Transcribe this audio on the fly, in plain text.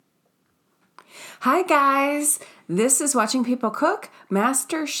Hi, guys. This is Watching People Cook,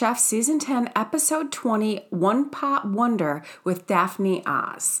 Master Chef Season 10, Episode 20, One Pot Wonder with Daphne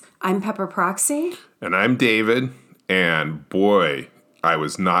Oz. I'm Pepper Proxy. And I'm David. And boy, I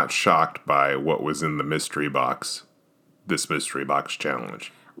was not shocked by what was in the mystery box, this mystery box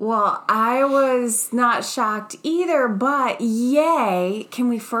challenge. Well, I was not shocked either, but yay, can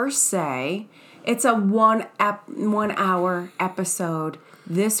we first say it's a 1 hour episode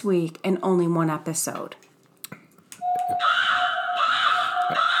this week and only one episode.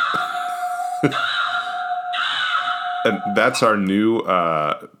 And that's our new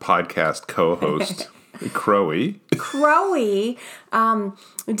podcast co-host, Crowy. Crowy,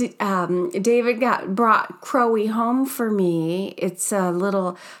 David brought Crowy home for me. It's a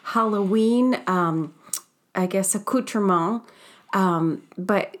little Halloween, I guess, accoutrement,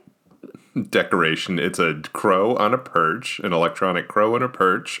 but Decoration. It's a crow on a perch, an electronic crow on a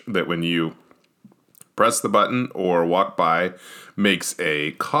perch that when you press the button or walk by makes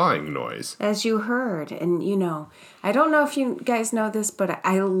a cawing noise. As you heard. And, I don't know if you guys know this, but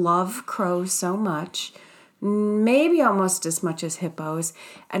I love crows so much. Maybe almost as much as hippos.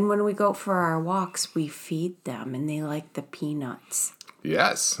 And when we go for our walks, we feed them, and they like the peanuts.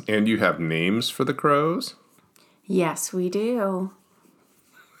 Yes. And you have names for the crows? Yes, we do.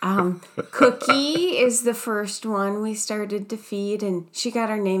 Cookie is the first one we started to feed, and she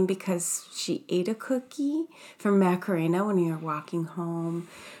got her name because she ate a cookie from Macarena when we were walking home.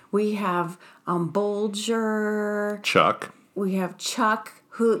 We have Bulger. Chuck. We have Chuck,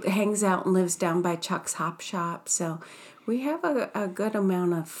 who hangs out and lives down by Chuck's Hop Shop. So we have a good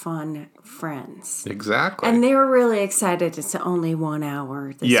amount of fun friends. Exactly. And they were really excited. It's only 1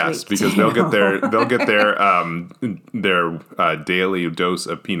 hour this week. Yes, because they'll get their daily dose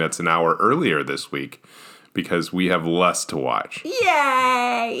of peanuts an hour earlier this week because we have less to watch.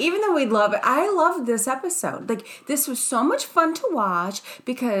 Yay! Even though we love it. I loved this episode. This was so much fun to watch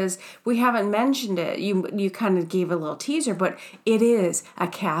because we haven't mentioned it. You kind of gave a little teaser, but it is a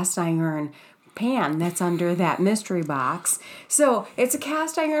cast iron pan that's under that mystery box. So it's a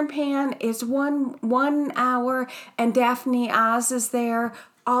cast iron pan. It's one hour, and Daphne Oz is there.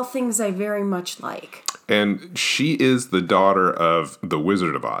 All things I very much like. And she is the daughter of the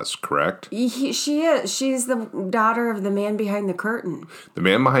Wizard of Oz, correct? She is. She's the daughter of the man behind the curtain. The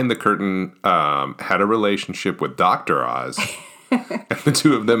man behind the curtain had a relationship with Dr. Oz. And the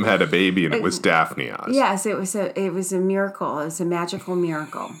two of them had a baby, and it was Daphne Oz. Yes, it was a miracle. It was a magical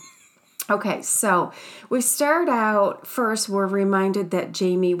miracle. Okay, so we start out first. We're reminded that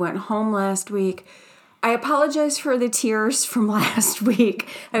Jamie went home last week. I apologize for the tears from last week.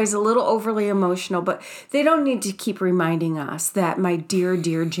 I was a little overly emotional, but they don't need to keep reminding us that my dear,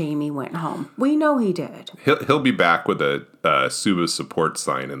 dear Jamie went home. We know he did. He'll be back with a Suba support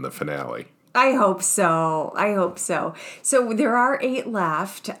sign in the finale. I hope so. So there are 8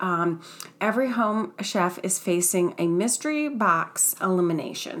 left. Every home chef is facing a mystery box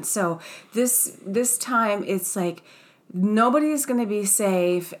elimination. So this time it's like nobody's going to be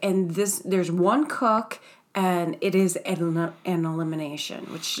safe, and there's one cook, and it is an elimination,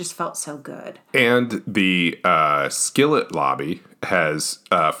 which just felt so good. And the skillet lobby has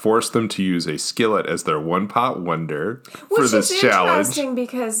forced them to use a skillet as their one-pot wonder for this challenge. Which is interesting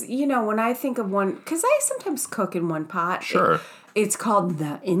because, when I think of one, because I sometimes cook in one pot. Sure. It's called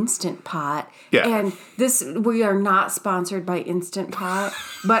the Instant Pot. Yeah. And we are not sponsored by Instant Pot,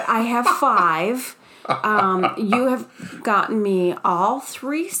 but I have 5. You have gotten me all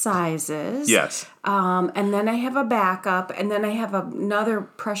 3 sizes. Yes. And then I have a backup, and then I have another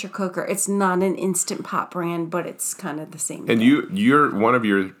pressure cooker. It's not an Instant Pot brand, but it's kind of the same And thing. you're one of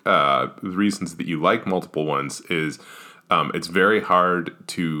your reasons that you like multiple ones is it's very hard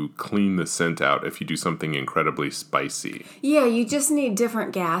to clean the scent out if you do something incredibly spicy. Yeah, you just need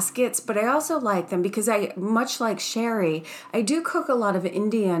different gaskets, but I also like them because much like Sherry, I do cook a lot of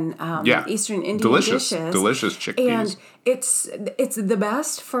Indian, Eastern Indian dishes. Delicious chickpeas. And it's the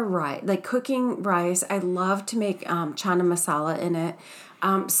best for rice, like cooking rice. I love to make chana masala in it.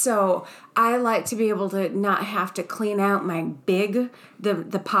 So I like to be able to not have to clean out my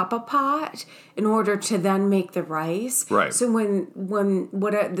the papa pot in order to then make the rice. Right. So when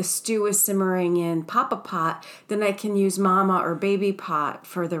the stew is simmering in papa pot, then I can use mama or baby pot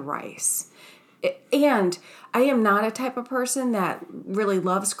for the rice. And I am not a type of person that really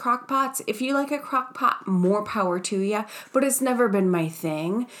loves crock pots. If you like a crock pot, more power to you. But it's never been my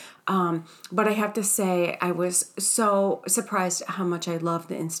thing. But I have to say, I was so surprised at how much I love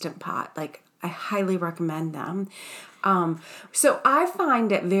the Instant Pot. Like, I highly recommend them. So I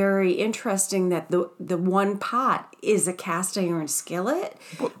find it very interesting that the one pot is a cast iron skillet.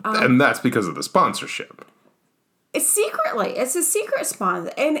 And that's because of the sponsorship. It's a secret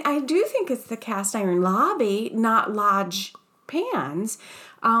sponsor. And I do think it's the cast iron lobby, not Lodge pans.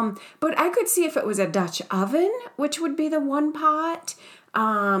 But I could see if it was a Dutch oven, which would be the one pot,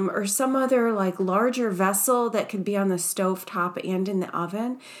 or some other like larger vessel that could be on the stove top and in the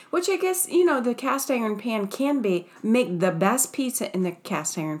oven, which I guess, the cast iron pan can make the best pizza in the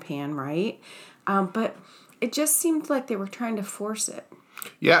cast iron pan, right? But it just seemed like they were trying to force it.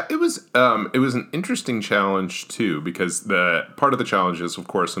 Yeah, it was an interesting challenge too, because the part of the challenge is, of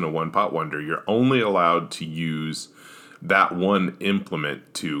course, in a one pot wonder, you're only allowed to use that one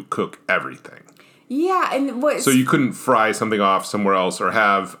implement to cook everything. Yeah, and so you couldn't fry something off somewhere else or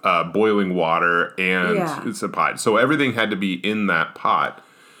have boiling water and it's a pot. So everything had to be in that pot.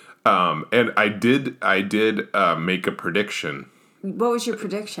 And I did make a prediction. What was your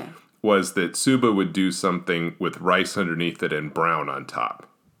prediction? Was that Suba would do something with rice underneath it and brown on top.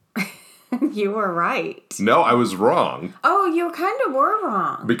 You were right. No, I was wrong. Oh, you kind of were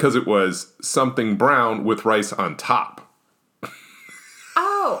wrong. Because it was something brown with rice on top.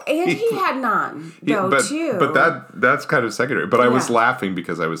 Oh, and he had none, too. But that's kind of secondary. But I was laughing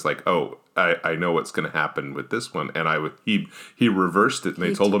because I was like, oh, I know what's going to happen with this one. And he reversed it, and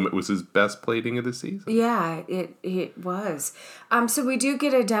they told him it was his best plating of the season. Yeah, it was. So we do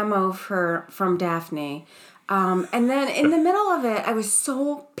get a demo from Daphne. And then in the middle of it, I was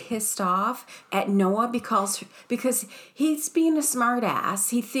so pissed off at Noah because he's being a smart ass.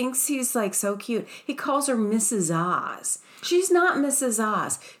 He thinks he's like so cute. He calls her Mrs. Oz. She's not Mrs.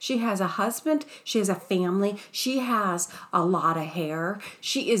 Oz. She has a husband. She has a family. She has a lot of hair.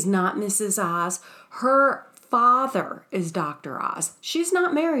 She is not Mrs. Oz. Her father is Dr. Oz. She's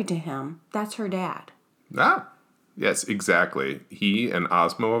not married to him. That's her dad. Ah, yes, exactly. He and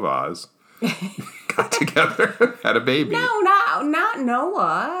Osmo of Oz got together, had a baby. No, not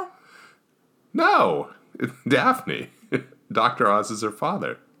Noah. No, Daphne. Dr. Oz is her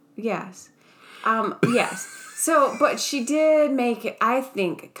father. Yes. Yes. So, but she did make, I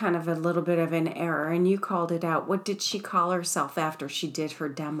think, kind of a little bit of an error, and you called it out. What did she call herself after she did her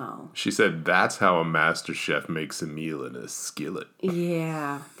demo? She said, that's how a master chef makes a meal in a skillet.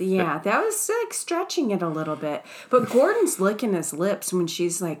 Yeah, that was like stretching it a little bit. But Gordon's licking his lips when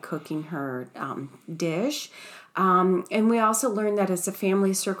she's like cooking her dish. And we also learned that it's a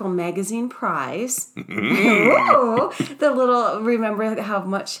Family Circle magazine prize. Ooh, remember how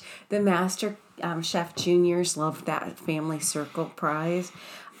much the Master Chef Juniors loved that Family Circle prize.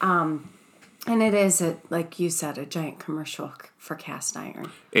 And it is, like you said, a giant commercial for cast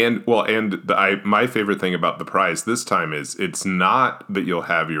iron. And my favorite thing about the prize this time is it's not that you'll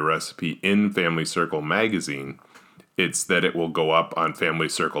have your recipe in Family Circle magazine. It's that it will go up on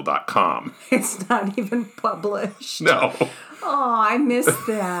FamilyCircle.com. It's not even published. No. Oh, I missed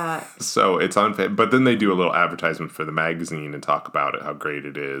that. So it's on, but then they do a little advertisement for the magazine and talk about it, how great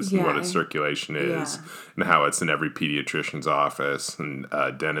it is, and what its circulation is, and how it's in every pediatrician's office and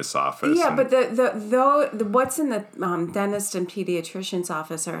dentist's office. Yeah, but the what's in the dentist and pediatrician's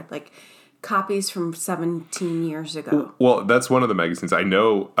office are like copies from 17 years ago. Well, that's one of the magazines. I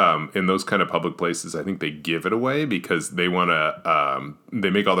know in those kind of public places, I think they give it away because they want to, they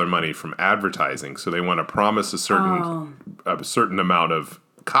make all their money from advertising. So they want to promise a certain amount of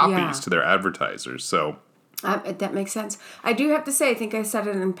copies to their advertisers. So that makes sense. I do have to say, I think I said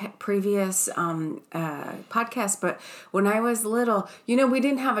it in previous podcasts, but when I was little, we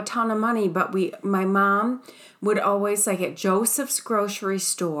didn't have a ton of money, but my mom would always, like at Joseph's grocery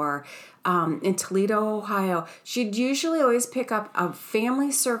store, in Toledo, Ohio, she'd usually always pick up a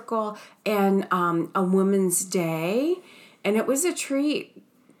Family Circle and a Woman's Day, and it was a treat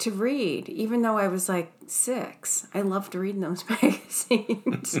to read, even though I was like 6. I loved reading those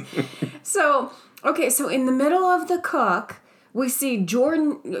magazines. So in the middle of the cook, we see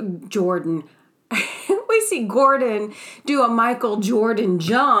Jordan. We see Gordon do a Michael Jordan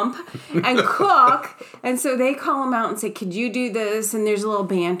jump and cook. And so they call him out and say, could you do this? And there's a little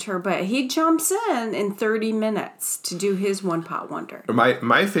banter, but he jumps in 30 minutes to do his one pot wonder.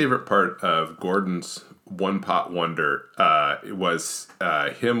 My favorite part of Gordon's one pot wonder was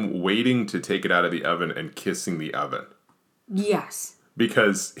him waiting to take it out of the oven and kissing the oven. Yes.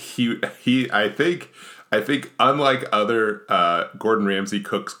 Because I think unlike other Gordon Ramsay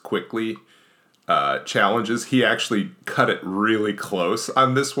cooks quickly, challenges, he actually cut it really close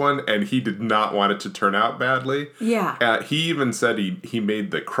on this one, and he did not want it to turn out badly. Yeah. He even said he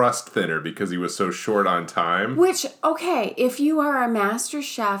made the crust thinner because he was so short on time. Which, okay, if you are a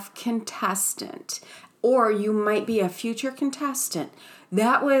MasterChef contestant, or you might be a future contestant,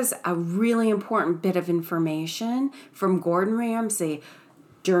 that was a really important bit of information from Gordon Ramsay.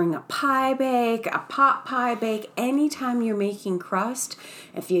 During a pie bake, a pot pie bake, anytime you're making crust,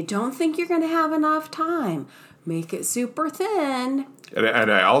 if you don't think you're going to have enough time, make it super thin.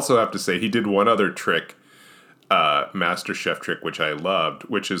 And I also have to say, he did one other trick, Master Chef trick, which I loved,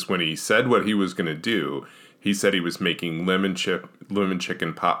 which is when he said what he was going to do, he said he was making lemon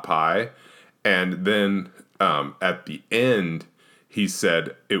chicken pot pie. And then at the end, he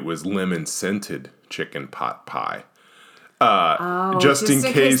said it was lemon-scented chicken pot pie. Just in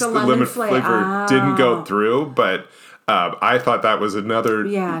case the lemon flavor didn't go through. But I thought that was another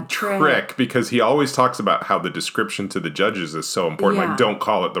trick because he always talks about how the description to the judges is so important. Like, don't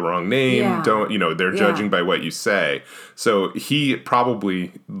call it the wrong name. Don't, they're judging by what you say. So he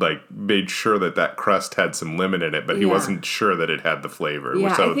probably made sure that crust had some lemon in it, but he wasn't sure that it had the flavor.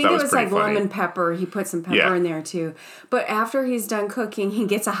 Yeah, so I think it was like funny. Lemon pepper. He put some pepper in there too. But after he's done cooking, he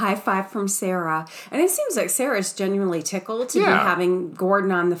gets a high five from Sarah. And it seems like Sarah's genuinely tickled to be having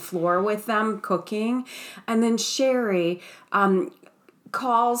Gordon on the floor with them cooking. And then Sherry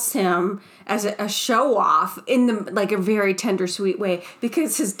calls him as a show off in a very tender, sweet way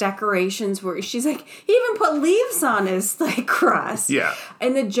because his decorations were. She's like, he even put leaves on his crust. Yeah,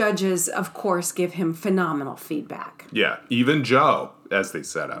 and the judges, of course, give him phenomenal feedback. Yeah, even Joe, as they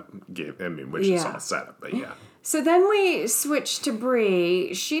set up, which is all set up, but yeah. So then we switch to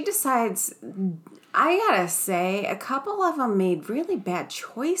Brie. She decides. I gotta say, a couple of them made really bad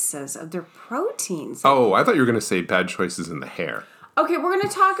choices of their proteins. Oh, I thought you were going to say bad choices in the hair. Okay, we're going to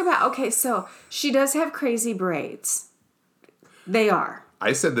talk about... Okay, so she does have crazy braids. They are.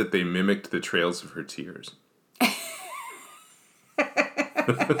 I said that they mimicked the trails of her tears. Or maybe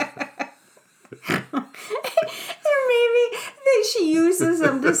she uses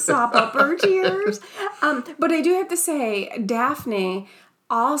them to sop up her tears. But I do have to say, Daphne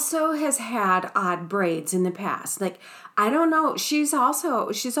also has had odd braids in the past. I don't know. She's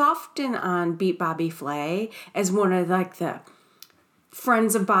often on Beat Bobby Flay as one of the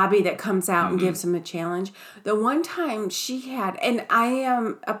friends of Bobby that comes out and gives him a challenge. The one time she had, and I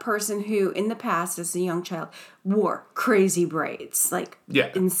am a person who in the past as a young child wore crazy braids,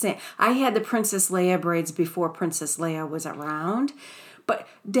 insane. I had the Princess Leia braids before Princess Leia was around. But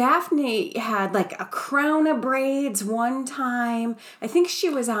Daphne had a crown of braids one time. I think she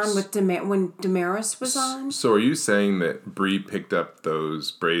was on with when Damaris was on. So are you saying that Brie picked up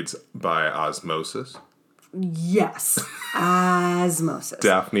those braids by osmosis? Yes. Osmosis.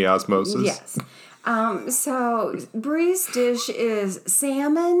 Daphne osmosis? Yes. So Brie's dish is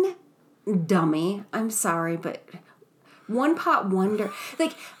salmon dummy. I'm sorry, but... One pot wonder.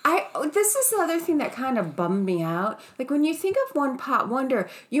 This is the other thing that kind of bummed me out. When you think of one pot wonder,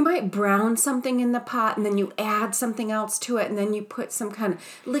 you might brown something in the pot and then you add something else to it and then you put some kind of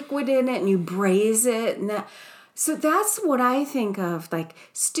liquid in it and you braise it so that's what I think of,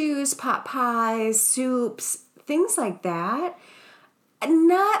 stews, pot pies, soups, things like that.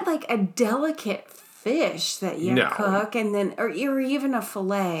 Not a delicate fish that you cook and then or even a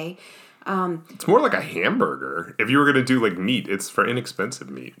fillet. It's more like a hamburger. If you were going to do meat, it's for inexpensive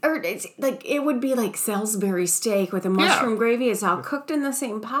meat. Or it's it would be Salisbury steak with a mushroom gravy. It's all cooked in the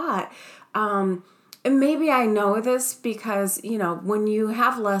same pot. And maybe I know this because, when you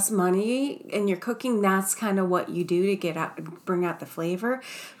have less money and you're cooking, that's kind of what you do to bring out the flavor.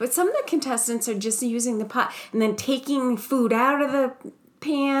 But some of the contestants are just using the pot and then taking food out of the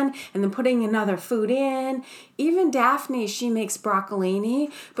pan and then putting another food in. Even Daphne, she makes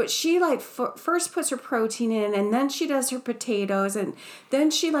broccolini, but she first puts her protein in and then she does her potatoes and then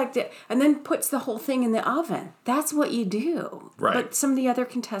she and then puts the whole thing in the oven. That's what you do. Right. But some of the other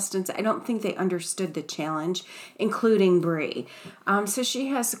contestants, I don't think they understood the challenge, including Brie. So she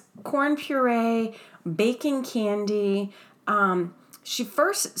has corn puree, bacon candy, on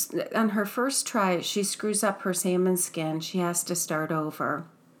her first try, she screws up her salmon skin. She has to start over.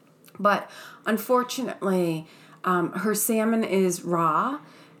 But unfortunately, her salmon is raw,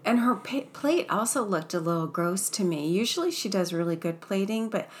 and her plate also looked a little gross to me. Usually she does really good plating,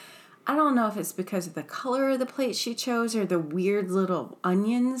 but I don't know if it's because of the color of the plate she chose or the weird little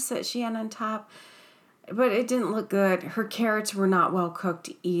onions that she had on top. But it didn't look good. Her carrots were not well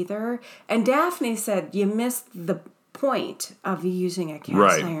cooked either. And Daphne said, you missed the point of using a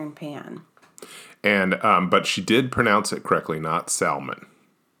cast iron pan. And but she did pronounce it correctly, not salmon.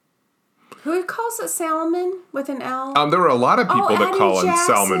 Who calls it salmon with an L? There were a lot of people that Eddie call him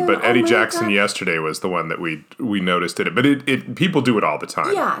Jackson. salmon, but Oh Eddie my Jackson God. yesterday was the one that we noticed it. But it people do it all the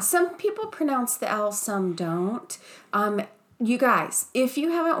time. Yeah, some people pronounce the L, some don't. You guys, if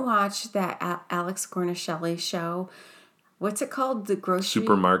you haven't watched that Alex Gornishelli show, what's it called? The grocery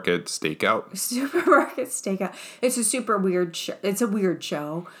Supermarket stakeout. Supermarket Stakeout. It's a super weird show. It's a weird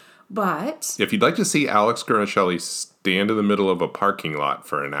show, but If you'd like to see Alex Gornishelli stand in the middle of a parking lot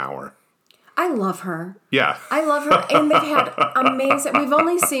for an hour. I love her. Yeah. I love her, and they've had amazing. We've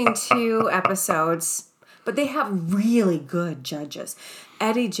only seen 2 episodes, but they have really good judges.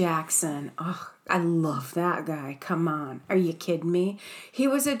 Eddie Jackson, oh, I love that guy. Come on, are you kidding me? He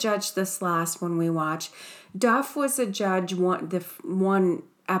was a judge this last one we watched. Duff was a judge one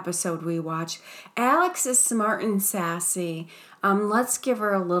episode we watched. Alex is smart and sassy. Let's give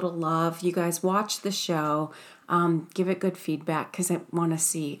her a little love. You guys watch the show. Give it good feedback because I want to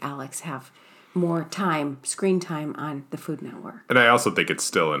see Alex have more screen time on the Food Network. And I also think it's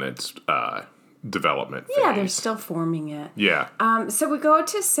still in its development phase. Yeah, they're still forming it. Yeah. So we go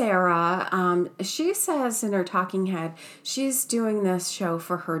to Sarah. She says in her talking head, she's doing this show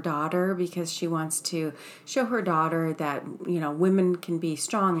for her daughter because she wants to show her daughter that, women can be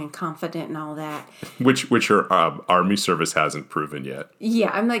strong and confident and all that. Which her army service hasn't proven yet. Yeah,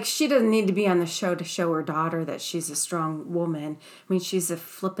 I'm like, she doesn't need to be on the show to show her daughter that she's a strong woman. I mean, she's a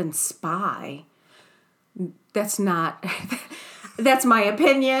flippin' spy. That's not... That's my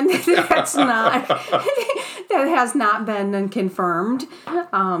opinion. That's not... that has not been confirmed.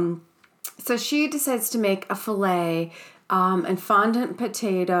 So she decides to make a filet and fondant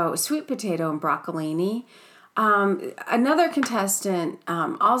potato, sweet potato, and broccolini. Another contestant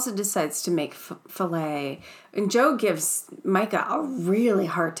also decides to make filet, and Joe gives Micah a really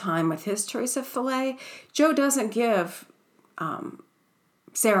hard time with his choice of filet. Joe doesn't give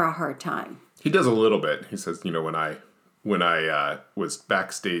Sarah a hard time. He does a little bit. He says, when I was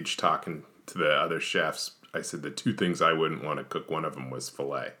backstage talking to the other chefs, I said the 2 things I wouldn't want to cook, one of them was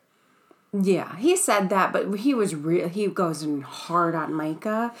filet. Yeah, he said that, but he goes in hard on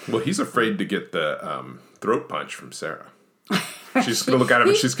Micah. Well, he's afraid to get the throat punch from Sarah. She's going to look at him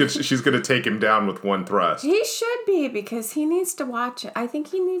and she's going to take him down with one thrust. He should be, because he needs to watch. I think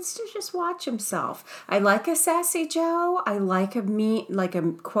he needs to just watch himself. I like a sassy Joe. I like a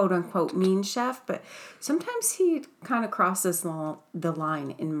quote unquote mean chef, but sometimes he kind of crosses the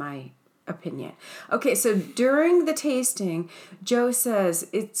line, in my opinion. Okay, so during the tasting, Joe says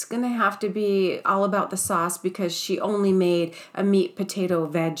it's going to have to be all about the sauce because she only made a meat, potato,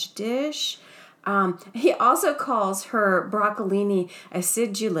 veg dish. He also calls her broccolini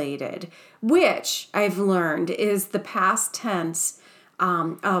acidulated, which I've learned is the past tense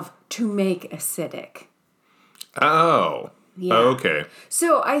of to make acidic. Oh. Yeah. Okay.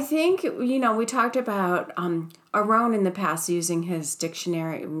 So I think, we talked about Aaron in the past using his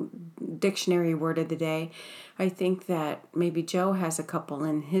dictionary word of the day. I think that maybe Joe has a couple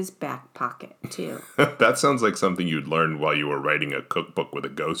in his back pocket, too. That sounds like something you'd learn while you were writing a cookbook with a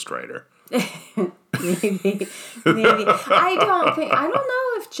ghostwriter. Maybe. I don't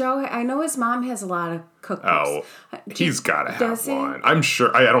know if Joe, I know his mom has a lot of cookbooks. Oh, he's got to have Does he? one. I'm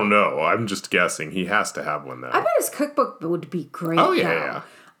sure. I don't know. I'm just guessing. He has to have one, though. I bet his cookbook would be great. Oh, yeah.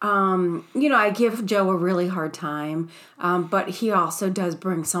 I give Joe a really hard time, but he also does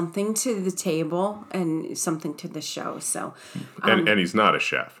bring something to the table and something to the show. So, And he's not a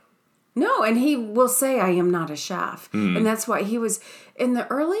chef. no, and he will say, I am not a chef. And that's why he was, in the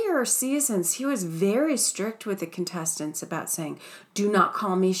earlier seasons, he was very strict with the contestants about saying, do not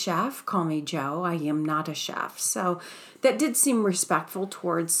call me chef, call me Joe. I am not a chef. So that did seem respectful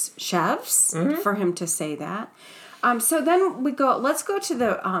towards chefs for him to say that. So then let's go to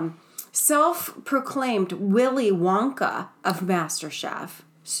the self-proclaimed Willy Wonka of MasterChef,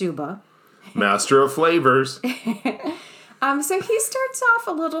 Suba. Master of flavors. So he starts off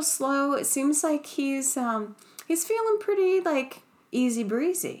a little slow. It seems like he's feeling pretty easy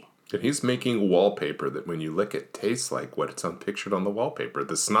breezy. And he's making wallpaper that when you lick it tastes like what it's pictured on the wallpaper.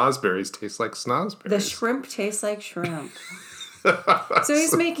 The snozberries taste like snozberries. The shrimp tastes like shrimp. So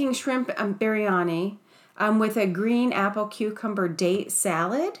he's making shrimp biryani with a green apple cucumber date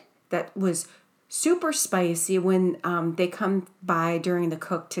salad that was super spicy when they come by during the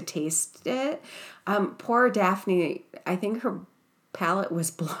cook to taste it. Poor Daphne, I think her palate was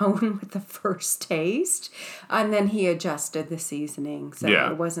blown with the first taste, and then he adjusted the seasoning so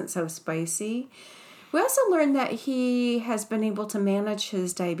it wasn't so spicy. We also learned that he has been able to manage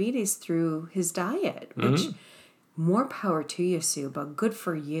his diabetes through his diet, which more power to you, Suba. Good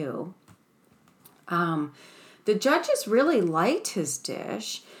for you. The judges really liked his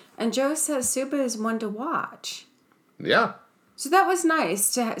dish, And Joe says Suba is one to watch. Yeah. So that was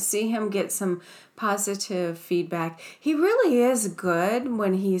nice to see him get some positive feedback. He really is good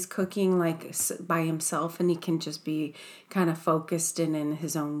when he's cooking like by himself and he can just be kind of focused and in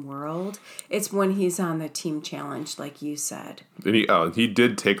his own world. It's when he's on the team challenge, like you said. And he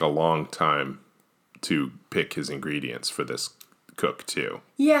did take a long time to pick his ingredients for this cook too.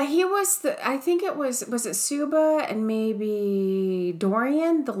 Yeah, he was I think it was it Suba and maybe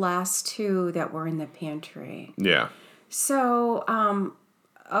Dorian, the last two that were in the pantry. Yeah. So,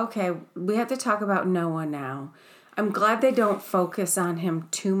 okay, we have to talk about Noah now. I'm glad they don't focus on him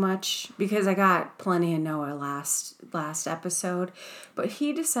too much because I got plenty of Noah last episode. But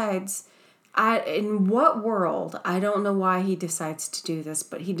he decides, in what world, I don't know why he decides to do this,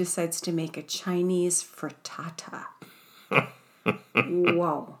 but he decides to make a Chinese frittata.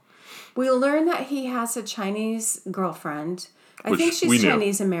 Whoa. We learn that he has a Chinese girlfriend. I think she's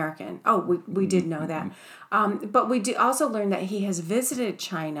Chinese American. Oh, we did know that. But we also learned that he has visited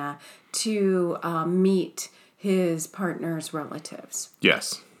China to meet his partner's relatives.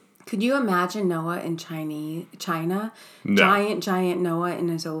 Yes. Could you imagine Noah in China? No. Giant Noah in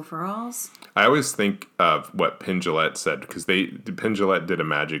his overalls? I always think of what Penn Jillette said, because Penn Jillette did a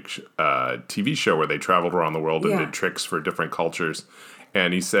magic TV show where they traveled around the world and did tricks for different cultures.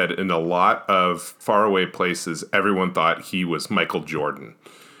 And he said in a lot of faraway places, everyone thought he was Michael Jordan.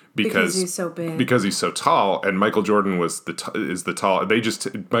 Because he's so big. Because he's so tall, and Michael Jordan is the tall.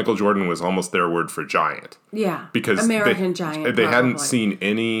 Michael Jordan was almost their word for giant. Yeah, because American giant. They hadn't seen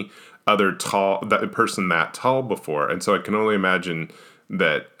any other person that tall before, and so I can only imagine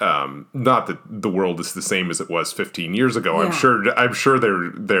that. Not that the world is the same as it was 15 years ago. Yeah. I'm sure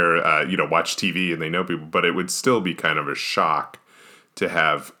they're watch TV and they know people, but it would still be kind of a shock to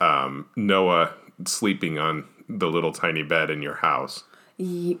have Noah sleeping on the little tiny bed in your house.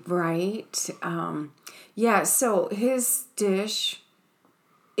 Right. So his dish,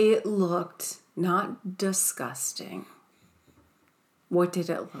 it looked not disgusting. What did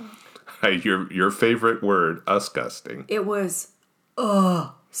it look? Your favorite word, usgusting. It was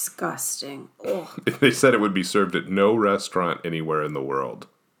disgusting. Ugh. They said it would be served at no restaurant anywhere in the world.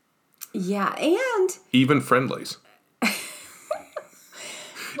 Yeah, and even Friendly's.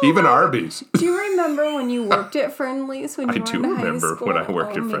 Even Arby's. Do you remember when you worked at Friendly's when you were in high school? I do remember when I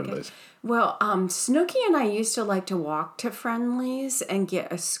worked at Friendly's. God. Well, Snooki and I used to like to walk to Friendly's and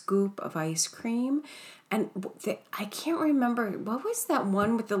get a scoop of ice cream. And I can't remember, what was that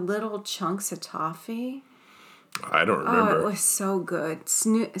one with the little chunks of toffee? I don't remember. Oh, it was so good.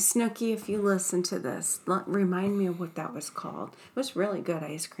 Snooki, if you listen to this, remind me of what that was called. It was really good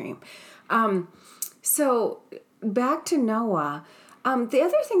ice cream. So back to Noah. The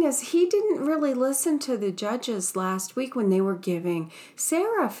other thing is he didn't really listen to the judges last week when they were giving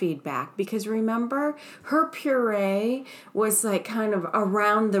Sarah feedback because remember her puree was like kind of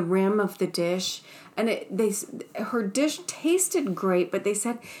around the rim of the dish and her dish tasted great, but they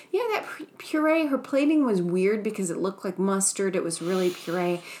said, yeah, that puree, her plating was weird because it looked like mustard. It was really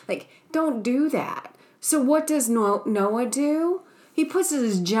puree. Like, don't do that. So what does Noah do? He puts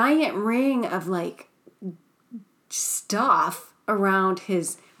this giant ring of like stuff around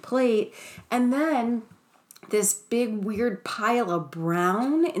his plate, and then this big weird pile of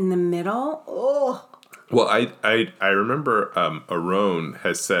brown in the middle. Oh. Well, I remember Aaron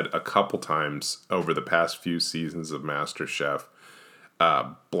has said a couple times over the past few seasons of MasterChef,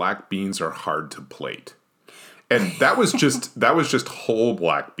 black beans are hard to plate. And that was just whole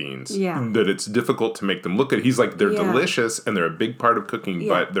black beans. Yeah. That it's difficult to make them look good. He's like, they're delicious and they're a big part of cooking,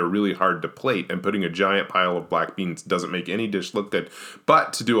 but they're really hard to plate. And putting a giant pile of black beans doesn't make any dish look good.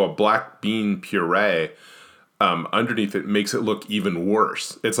 But to do a black bean puree underneath it makes it look even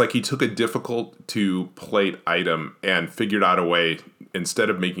worse. It's like he took a difficult to plate item and figured out a way, instead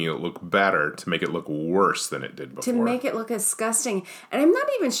of making it look better, to make it look worse than it did before. To make it look disgusting. And I'm not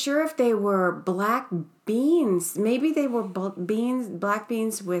even sure if they were black beans. Maybe they were black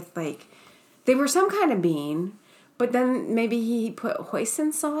beans with like, they were some kind of bean, but then maybe he put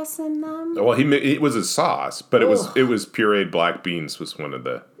hoisin sauce in them. Well, it was a sauce, but it was pureed black beans was one of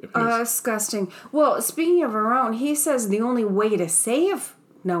the. Disgusting. Well, speaking of Aaron, he says the only way to save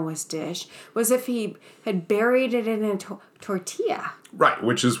Noah's dish was if he had buried it in a tortilla. Right,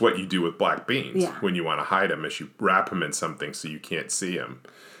 which is what you do with black beans when you want to hide them, is you wrap them in something so you can't see them.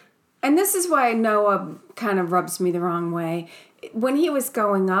 And this is why Noah kind of rubs me the wrong way. When he was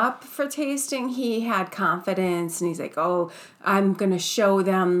going up for tasting, he had confidence and he's like, oh, I'm going to show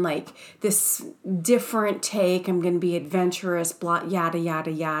them like this different take. I'm going to be adventurous, blah, yada, yada,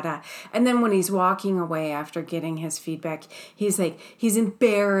 yada. And then when he's walking away after getting his feedback, he's like, he's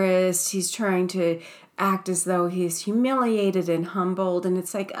embarrassed. He's trying to act as though he's humiliated and humbled. And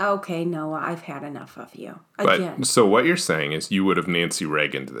it's like, okay, Noah, I've had enough of you. Again. But so what you're saying is you would have Nancy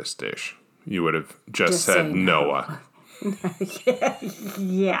Reagan'd this dish. You would have just said Noah.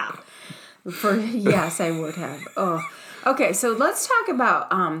 Yeah. Yes, I would have. Oh. Okay, so let's talk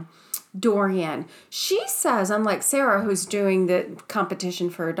about Dorian. She says, unlike Sarah, who's doing the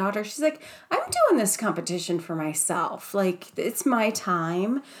competition for her daughter, she's like, I'm doing this competition for myself. Like, it's my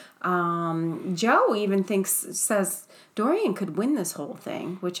time. Joe even says Dorian could win this whole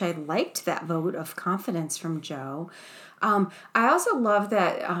thing, which I liked that vote of confidence from Joe. I also love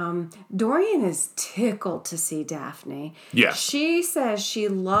that Dorian is tickled to see Daphne. Yes. She says she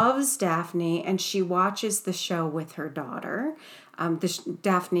loves Daphne and she watches the show with her daughter.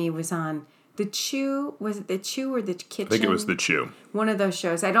 Daphne was on The Chew. Was it The Chew or The Kitchen? I think it was The Chew. One of those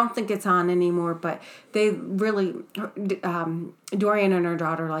shows. I don't think it's on anymore, but they really, Dorian and her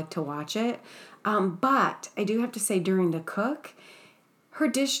daughter like to watch it. But I do have to say during the cook, her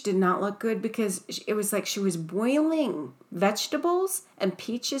dish did not look good because it was like she was boiling vegetables and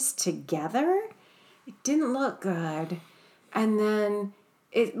peaches together. It didn't look good. And then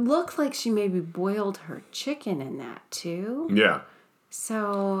it looked like she maybe boiled her chicken in that too. Yeah.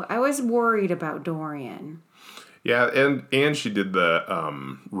 So I was worried about Dorian. Yeah, and she did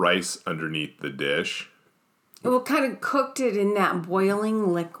the rice underneath the dish. Well, kind of cooked it in that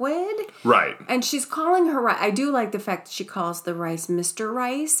boiling liquid. Right. And she's calling her rice. I do like the fact that she calls the rice Mr.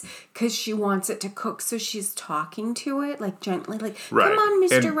 Rice because she wants it to cook. So she's talking to it like gently, like, right. Come on,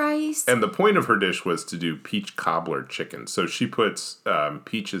 Mr. Rice. And the point of her dish was to do peach cobbler chicken. So she puts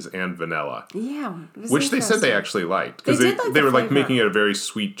peaches and vanilla. Yeah. Which they said they actually liked. Because they were like making it a very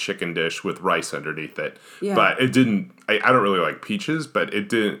sweet chicken dish with rice underneath it. Yeah. But it didn't, I don't really like peaches, but it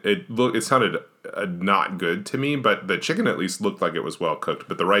didn't, it sounded not good to me, but the chicken at least looked like it was well cooked,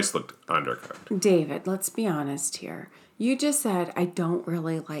 but the rice looked undercooked. David, let's be honest here. You just said, I don't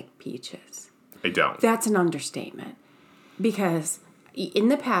really like peaches. I don't. That's an understatement. Because in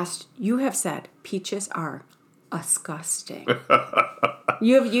the past, you have said peaches are disgusting.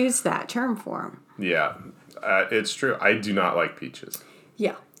 You have used that term for them. Yeah, it's true. I do not like peaches.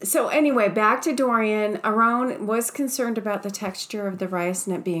 Yeah. So anyway, back to Dorian. Aaron was concerned about the texture of the rice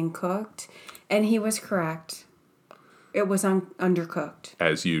and it being cooked. And he was correct. It was undercooked.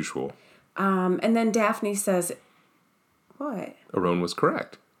 As usual. And then Daphne says, what? Aaron was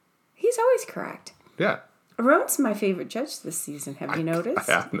correct. He's always correct. Yeah. Aaron's my favorite judge this season. Have you noticed?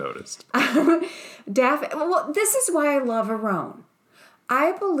 I have noticed. Well, this is why I love Aaron.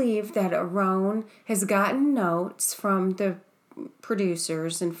 I believe that Aaron has gotten notes from the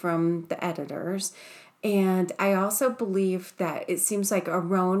producers and from the editors. And I also believe that it seems like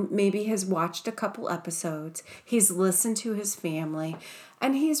Aaron maybe has watched a couple episodes. He's listened to his family.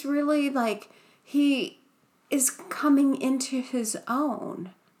 And he's really he is coming into his own,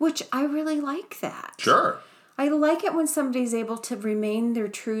 which I really like that. Sure. I like it when somebody's able to remain their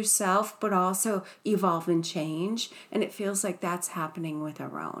true self, but also evolve and change. And it feels like that's happening with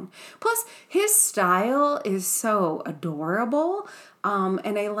Aaron. Plus, his style is so adorable.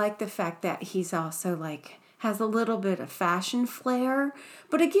 And I like the fact that he's also has a little bit of fashion flair.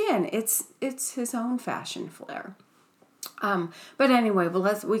 But again, it's his own fashion flair. But anyway,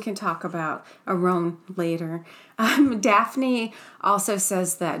 we can talk about Aaron later. Daphne also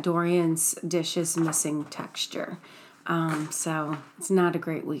says that Dorian's dish is missing texture. So it's not a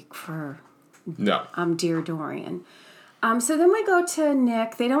great week for dear Dorian. So then we go to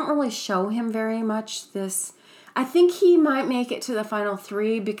Nick. They don't really show him very much this. I think he might make it to the final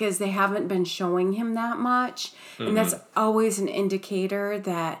 3 because they haven't been showing him that much. Mm-hmm. And that's always an indicator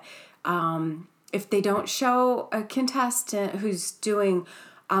that if they don't show a contestant who's doing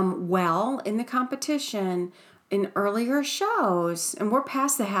well in the competition in earlier shows, and we're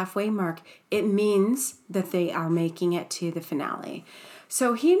past the halfway mark, it means that they are making it to the finale.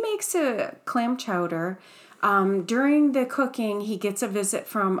 So he makes a clam chowder. During the cooking, he gets a visit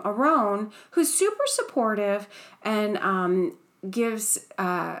from Aaron, who's super supportive and gives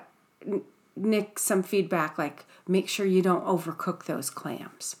Nick some feedback, like, make sure you don't overcook those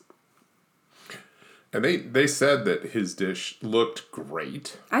clams. And they said that his dish looked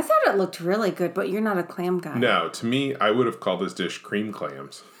great. I thought it looked really good, but you're not a clam guy. No, to me, I would have called this dish cream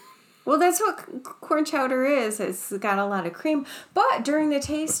clams. Well, that's what corn chowder is. It's got a lot of cream. But during the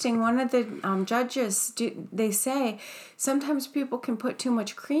tasting, one of the judges, they say sometimes people can put too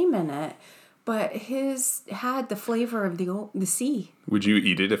much cream in it, but his had the flavor of the sea. Would you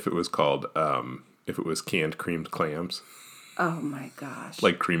eat it if it was called, if it was canned creamed clams? Oh my gosh.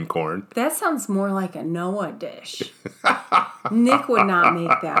 Like cream corn? That sounds more like a Noah dish. Nick would not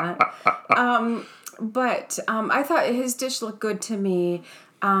make that. But I thought his dish looked good to me.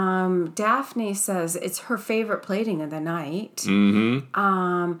 Daphne says it's her favorite plating of the night.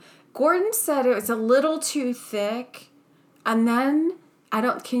 Mm-hmm. Gordon said it was a little too thick. And then,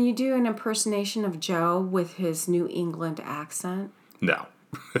 can you do an impersonation of Joe with his New England accent? No.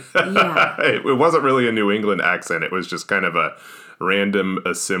 Yeah. It wasn't really a New England accent. It was just kind of a random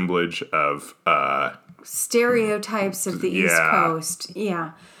assemblage of stereotypes of the East Coast.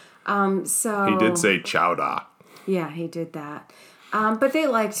 Yeah. So he did say chowder. Yeah, he did that. But they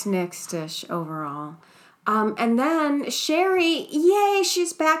liked Nick's dish overall. And then Sherry, yay,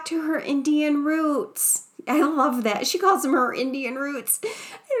 she's back to her Indian roots. I love that. She calls them her Indian roots. And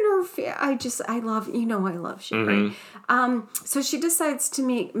I love Sherry. Mm-hmm. So she decides to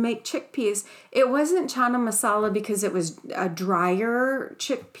make chickpeas. It wasn't chana masala because it was a drier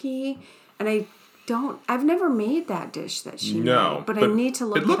chickpea. And I've never made that dish that she made. But I need to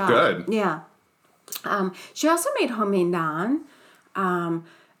look it up. It looked good. Yeah. She also made homemade naan.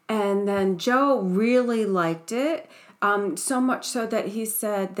 And then Joe really liked it. So much so that he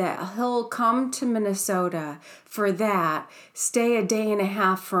said that he'll come to Minnesota for that, stay a day and a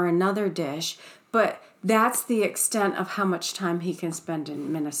half for another dish, but that's the extent of how much time he can spend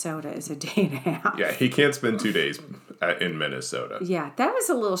in Minnesota is a day and a half. Yeah, he can't spend 2 days in Minnesota. Yeah, that was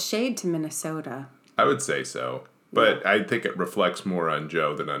a little shade to Minnesota. I would say so. But I think it reflects more on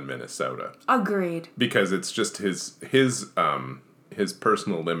Joe than on Minnesota. Agreed. Because it's just his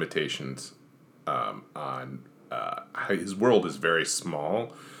personal limitations on his world is very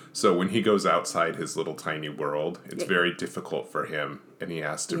small. So when he goes outside his little tiny world, it's very difficult for him, and he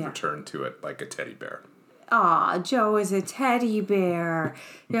has to return to it like a teddy bear. Aw, Joe is a teddy bear.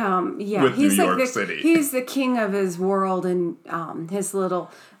 With he's New York City. He's the king of his world and his little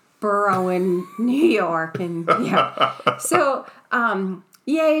borough in New York. And so,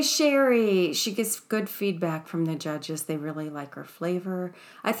 yay, Sherry. She gets good feedback from the judges. They really like her flavor.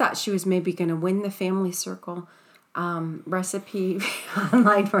 I thought she was maybe going to win the Family Circle online recipe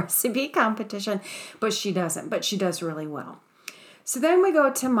competition, but she doesn't. But she does really well. So then we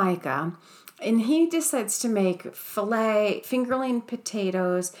go to Micah, and he decides to make fingerling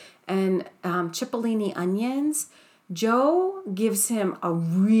potatoes and cipollini onions. Joe gives him a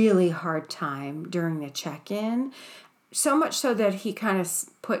really hard time during the check-in, so much so that he kind of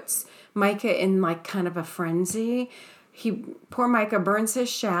puts Micah in like kind of a frenzy. Poor Micah burns his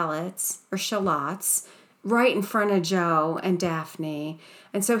shallots right in front of Joe and Daphne.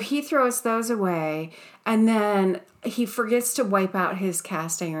 And so he throws those away, and then he forgets to wipe out his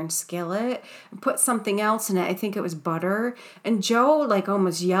cast iron skillet and put something else in it. I think it was butter. And Joe like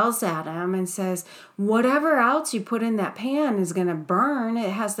almost yells at him and says, whatever else you put in that pan is going to burn.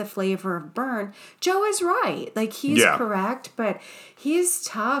 It has the flavor of burn. Joe is right. Like he's correct, but he's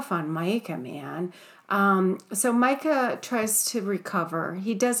tough on Micah, man. So Micah tries to recover.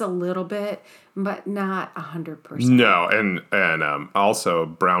 He does a little bit, but not 100%. No, and also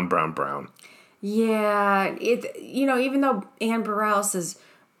brown. Yeah, even though Ann Burrell says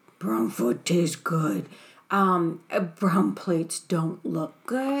brown food tastes good, brown plates don't look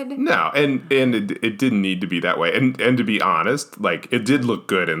good. No, and it didn't need to be that way. And to be honest, like it did look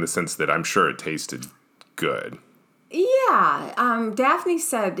good in the sense that I'm sure it tasted good. Yeah, Daphne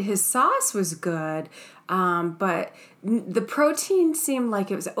said his sauce was good, but the protein seemed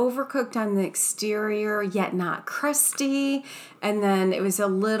like it was overcooked on the exterior, yet not crusty, and then it was a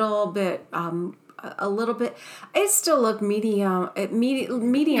little bit. It still looked medium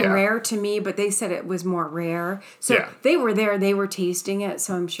rare to me, but they said it was more rare. So they were there, they were tasting it,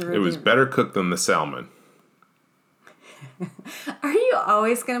 so I'm sure it was better cooked than the salmon. Are you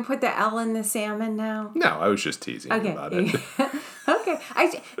always going to put the L in the salmon now? No, I was just teasing about it. Okay.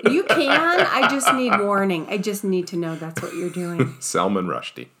 You can. I just need warning. I just need to know that's what you're doing. Salmon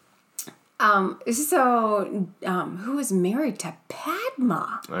Rushdie. Who is married to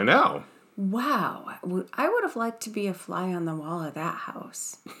Padma? I know. Wow. I would have liked to be a fly on the wall of that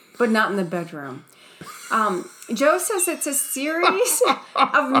house, but not in the bedroom. Joe says it's a series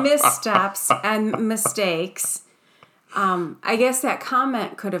of missteps and mistakes. I guess that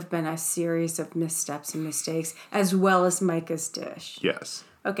comment could have been a series of missteps and mistakes, as well as Micah's dish. Yes.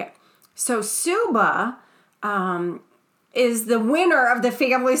 Okay. So Suba is the winner of the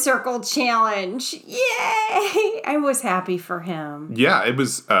Family Circle Challenge. Yay! I was happy for him. Yeah, it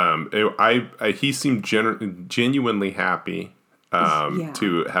was. He seemed genuinely happy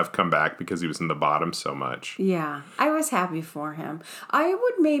to have come back because he was in the bottom so much. Yeah, I was happy for him. I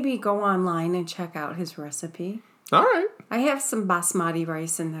would maybe go online and check out his recipe. All right. I have some basmati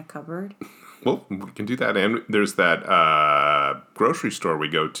rice in the cupboard. Well, we can do that. And there's that grocery store we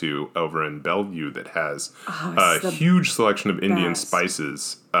go to over in Bellevue that has a huge selection of Indian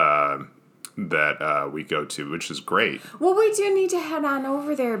spices that we go to, which is great. Well, we do need to head on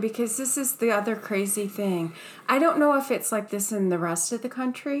over there because this is the other crazy thing. I don't know if it's like this in the rest of the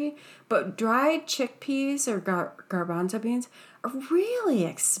country, but dried chickpeas or garbanzo beans are really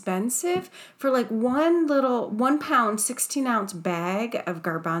expensive for like 1 pound, 16-ounce bag of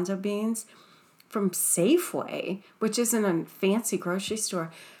garbanzo beans from Safeway, which isn't a fancy grocery store.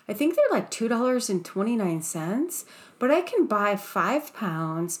 I think they're like $2.29, but I can buy 5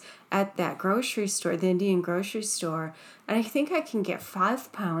 pounds at that grocery store, the Indian grocery store, and I think I can get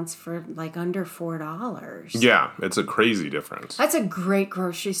 5 pounds for like under $4. Yeah, it's a crazy difference. That's a great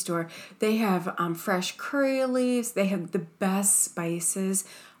grocery store. They have fresh curry leaves. They have the best spices,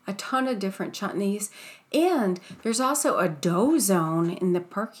 a ton of different chutneys, and there's also a dough zone in the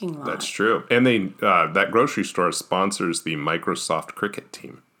parking lot. That's true. And that grocery store sponsors the Microsoft cricket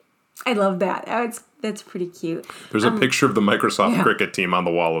team. I love that. That's pretty cute. There's a picture of the Microsoft cricket team on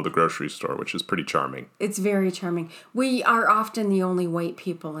the wall of the grocery store, which is pretty charming. It's very charming. We are often the only white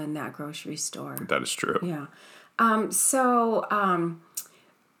people in that grocery store. That is true. Yeah.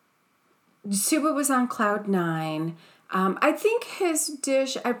 Suba was on cloud 9. I think his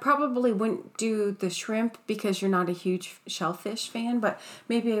dish, I probably wouldn't do the shrimp because you're not a huge shellfish fan, but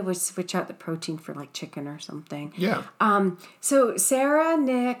maybe I would switch out the protein for like chicken or something. Yeah. So Sarah,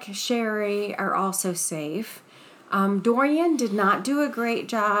 Nick, Sherry are also safe. Dorian did not do a great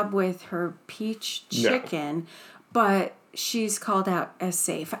job with her peach chicken, but she's called out as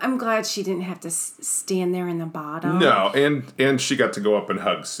safe. I'm glad she didn't have to stand there in the bottom. No, and she got to go up and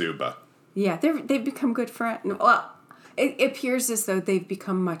hug Suba. Yeah, they've become good friends. Well, it appears as though they've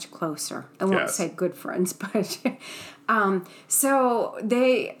become much closer. I won't say good friends, but so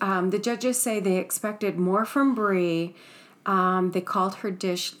they the judges say they expected more from Brie. They called her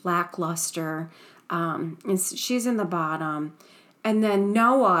dish lackluster. And she's in the bottom. And then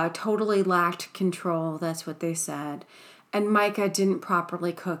Noah totally lacked control. That's what they said. And Micah didn't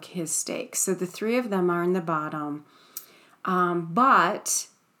properly cook his steak. So the three of them are in the bottom. But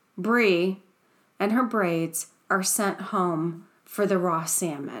Brie and her braids are sent home for the raw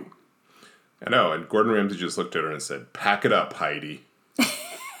salmon. I know, and Gordon Ramsay just looked at her and said, "Pack it up, Heidi."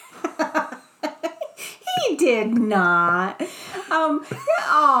 He did not.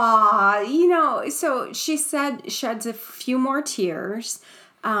 So she said sheds a few more tears.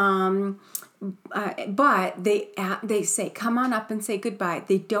 But they say, "Come on up and say goodbye."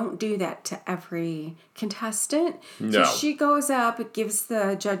 They don't do that to every contestant. No. So she goes up, gives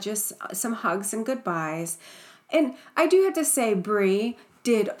the judges some hugs and goodbyes. And I do have to say, Brie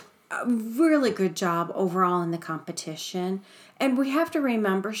did a really good job overall in the competition. And we have to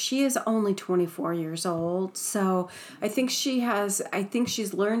remember she is only 24 years old. So I think she's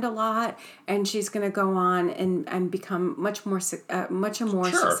learned a lot, and she's going to go on and become much more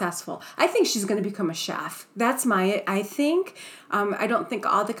successful. I think she's going to become a chef. That's I think. I don't think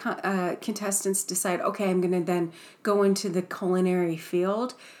all the contestants decide, okay, I'm going to then go into the culinary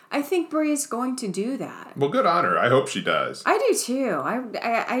field. I think Brie is going to do that. Well, good on her. I hope she does. I do too.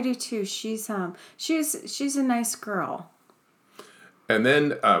 I do too. She's a nice girl. And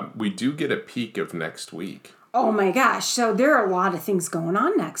then we do get a peek of next week. Oh my gosh. So there are a lot of things going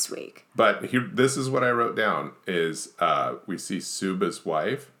on next week. But this is what I wrote down is we see Suba's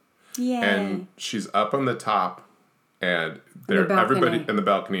wife. Yeah. And she's up on the top and everybody in the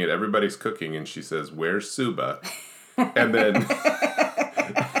balcony and everybody's cooking and she says, "Where's Suba?" And then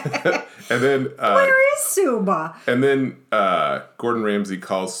where is Suba? And then Gordon Ramsay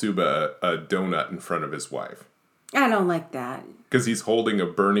calls Suba a donut in front of his wife. I don't like that. Because he's holding a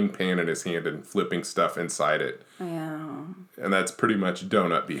burning pan in his hand and flipping stuff inside it. Yeah. And that's pretty much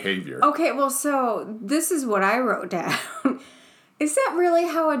donut behavior. Okay, well, so this is what I wrote down. Is that really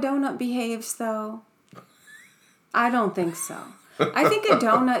how a donut behaves, though? I don't think so. I think a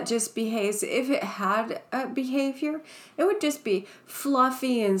donut just behaves, if it had a behavior, it would just be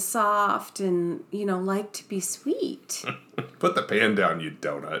fluffy and soft and, like to be sweet. Put the pan down, you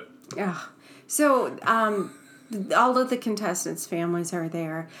donut. Yeah. So, all of the contestants' families are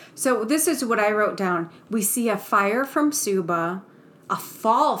there. So this is what I wrote down. We see a fire from Suba, a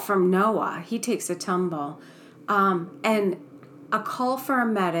fall from Noah. He takes a tumble. and a call for a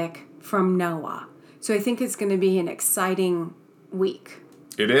medic from Noah. So I think it's going to be an exciting week.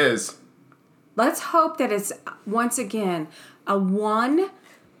 It is. Let's hope that it's, once again, a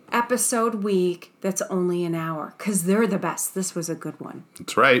 1-episode week that's only an hour, because they're the best. This was a good one.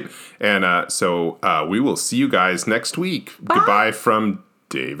 That's right. And so we will see you guys next week. Bye. Goodbye from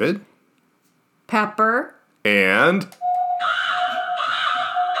David. Pepper. And...